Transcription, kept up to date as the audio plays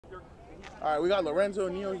All right, we got Lorenzo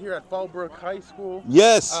Neal here at Fallbrook High School.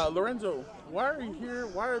 Yes. Lorenzo, why are you here?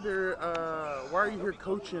 Why are you here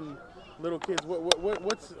coaching little kids?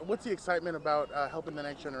 What's the excitement about helping the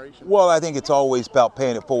next generation? Well, I think it's always about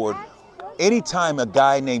paying it forward. Anytime a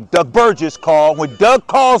guy named Doug Burgess calls, when Doug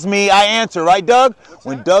calls me, I answer, right, Doug?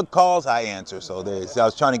 When Doug calls, I answer. So I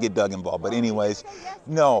was trying to get Doug involved, but anyways,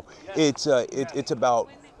 no, it's about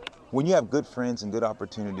when you have good friends and good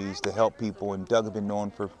opportunities to help people, and Doug has been known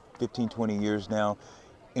for 15, 20 years now.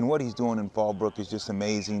 And what he's doing in Fallbrook is just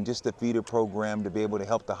amazing. Just the feeder program to be able to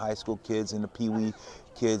help the high school kids and the Pee Wee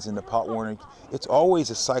kids and the Pot Warner. It's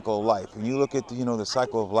always a cycle of life. When you look at the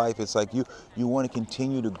cycle of life, it's like you want to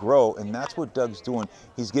continue to grow, and that's what Doug's doing.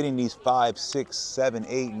 He's getting these 5, 6, 7,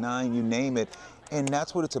 8, 9, you name it, and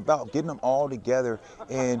that's what it's about, getting them all together.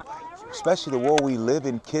 And especially the world we live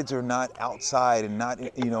in, kids are not outside and not,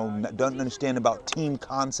 don't understand about team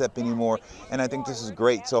concept anymore. And I think this is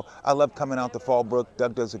great. So I love coming out to Fallbrook.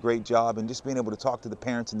 Doug does a great job, and just being able to talk to the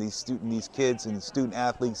parents and these kids and the student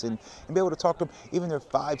athletes, and be able to talk to them, even they're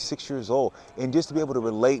 5, 6 years old, and just to be able to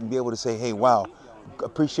relate and be able to say, hey, wow,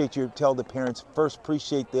 tell the parents first,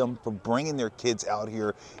 appreciate them for bringing their kids out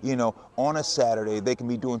here, on a Saturday. They can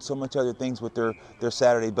be doing so much other things with their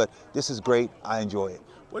Saturday, but this is great. I enjoy it.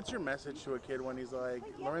 What's your message to a kid when he's like,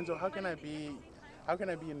 Lorenzo, how can I be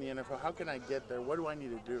in the NFL? How can I get there? What do I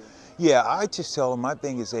need to do? Yeah, I just tell them, my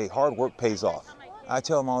thing is, hey, hard work pays off. I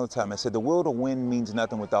tell them all the time, I said, the will to win means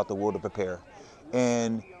nothing without the will to prepare.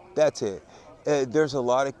 And that's it. There's a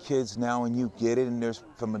lot of kids now, and you get it, and there's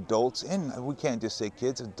from adults, and we can't just say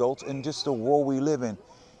kids, adults, and just the world we live in.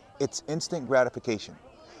 It's instant gratification.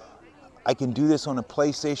 I can do this on a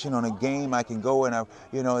PlayStation, on a game. I can go and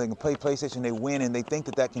they can play PlayStation, they win, and they think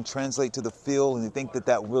that can translate to the field, and they think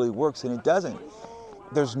that really works, and it doesn't.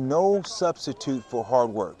 There's no substitute for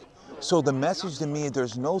hard work. So the message to me is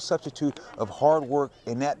there's no substitute of hard work,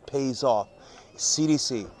 and that pays off.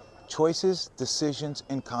 CDC, choices, decisions,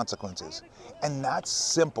 and consequences. And that's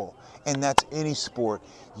simple, and that's any sport.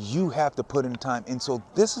 You have to put in time, and so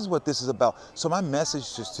this is what this is about. So my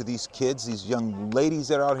message just to these kids, these young ladies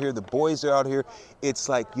that are out here, the boys that are out here, it's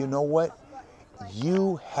like, you know what?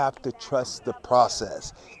 You have to trust the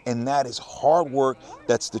process, and that is hard work,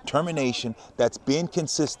 that's determination, that's being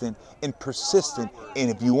consistent and persistent,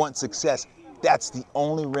 and if you want success, that's the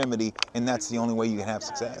only remedy, and that's the only way you can have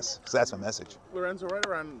success. So that's my message. Lorenzo, right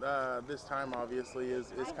around this time, obviously,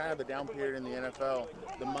 is kind of the down period in the NFL,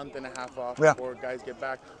 the month and a half off before guys get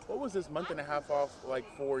back. What was this month and a half off like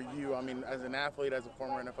for you? I mean, as an athlete, as a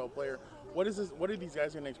former NFL player, what are these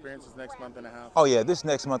guys going to experience this next month and a half? Oh yeah, this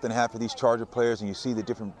next month and a half for these Charger players, and you see the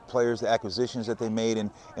different players, the acquisitions that they made,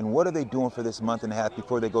 and what are they doing for this month and a half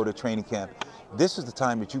before they go to training camp? This is the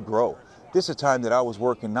time that you grow. This is a time that I was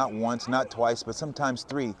working not once, not twice, but sometimes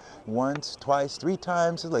 3. Once, twice, 3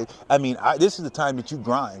 times. I mean, this is the time that you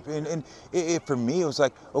grind. And for me, it was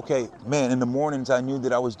like, okay, man, in the mornings I knew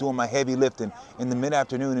that I was doing my heavy lifting. In the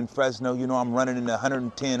mid-afternoon in Fresno, I'm running in the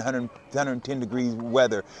 110 degrees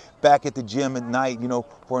weather. Back at the gym at night,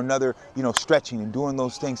 for another, stretching and doing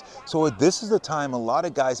those things. So this is the time a lot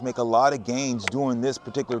of guys make a lot of gains during this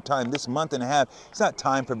particular time. This month and a half, it's not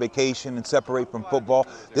time for vacation and separate from football.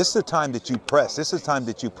 This is the time that you press. This is the time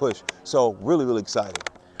that you push. So really, really excited.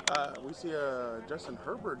 We see a Justin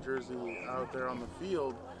Herbert jersey out there on the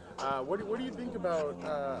field. What do you think about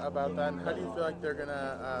that? And how do you feel like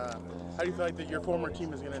how do you feel like that your former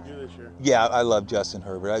team is gonna do this year? Yeah, I love Justin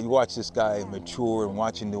Herbert. You watch this guy mature, and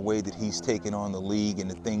watching the way that he's taken on the league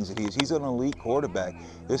and the things that he's an elite quarterback.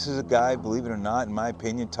 This is a guy, believe it or not, in my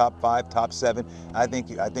opinion, top 5, top 7. I think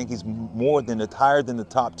he's higher than the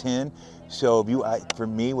top 10. So for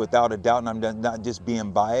me, without a doubt, and I'm not just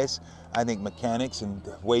being biased, I think mechanics and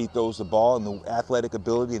the way he throws the ball and the athletic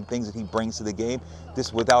ability and things that he brings to the game,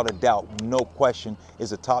 this without a doubt, no question,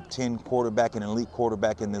 is a top 10 quarterback and elite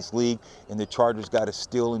quarterback in this league. And the Chargers got a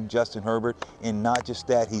steal in Justin Herbert. And not just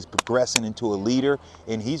that, he's progressing into a leader,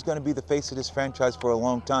 and he's going to be the face of this franchise for a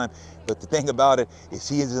long time. But the thing about it is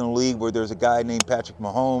he is in a league where there's a guy named Patrick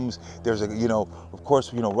Mahomes. There's of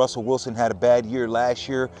course, Russell Wilson had a bad year last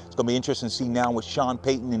year. It's going to be interesting to see now with Sean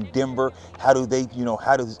Payton in Denver. How do they,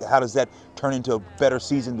 how does that turn into a better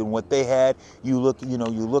season than what they had? You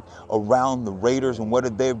look around the Raiders and what are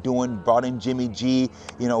they doing? Brought in Jimmy G.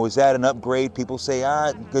 Is that an upgrade? People say,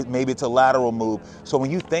 maybe it's a lateral move. So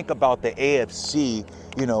when you think about the AFC,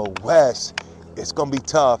 West, it's going to be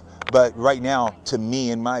tough. But right now, to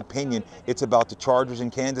me, in my opinion, it's about the Chargers in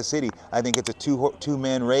Kansas City. I think it's a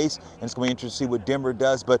two-man race, and it's going to be interesting to see what Denver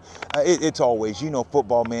does. But it's always, you know,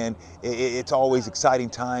 football, man, it's always exciting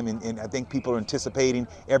time, and I think people are anticipating.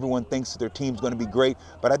 Everyone thinks that their team's going to be great.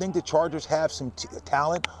 But I think the Chargers have some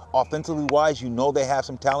talent. Offensively wise, you know they have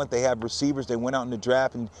some talent. They have receivers. They went out in the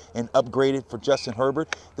draft and upgraded for Justin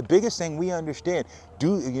Herbert. The biggest thing we understand,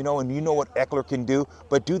 and you know what Eckler can do,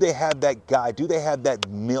 but do they have that guy? Do they have that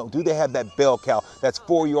do they have that bell cow that's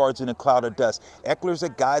 4 yards in a cloud of dust? Eckler's a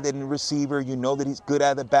guy that in the receiver, you know that he's good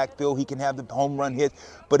out of the backfield. He can have the home run hit,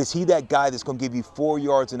 but is he that guy that's going to give you 4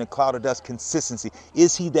 yards in a cloud of dust consistency?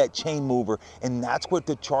 Is he that chain mover? And that's what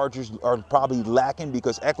the Chargers are probably lacking,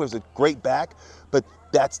 because Eckler's a great back, but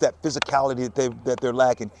that's that physicality that they're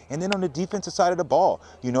lacking. And then on the defensive side of the ball,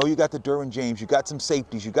 you know, you got the Derwin James, you got some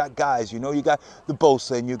safeties, you got guys, you know, you got the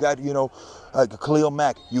Bosa, and you got, you know, Khalil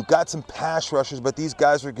Mack. You got some pass rushers, but these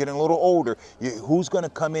guys are getting a little older. Who's going to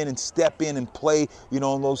come in and step in and play, you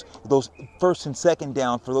know, on those first and second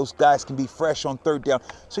down, for those guys can be fresh on third down.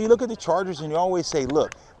 So you look at the Chargers and you always say,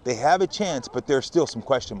 look, they have a chance, but there's still some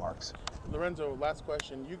question marks. Lorenzo, last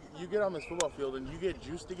question. You get on this football field and you get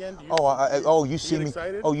juiced again? You see me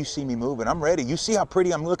excited? Oh, you see me moving. I'm ready. You see how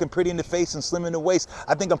pretty I'm looking, pretty in the face and slim in the waist.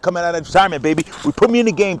 I think I'm coming out of retirement, baby. Put me in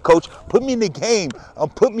the game, coach. Put me in the game.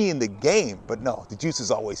 Put me in the game. But no, the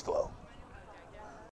juices always flow.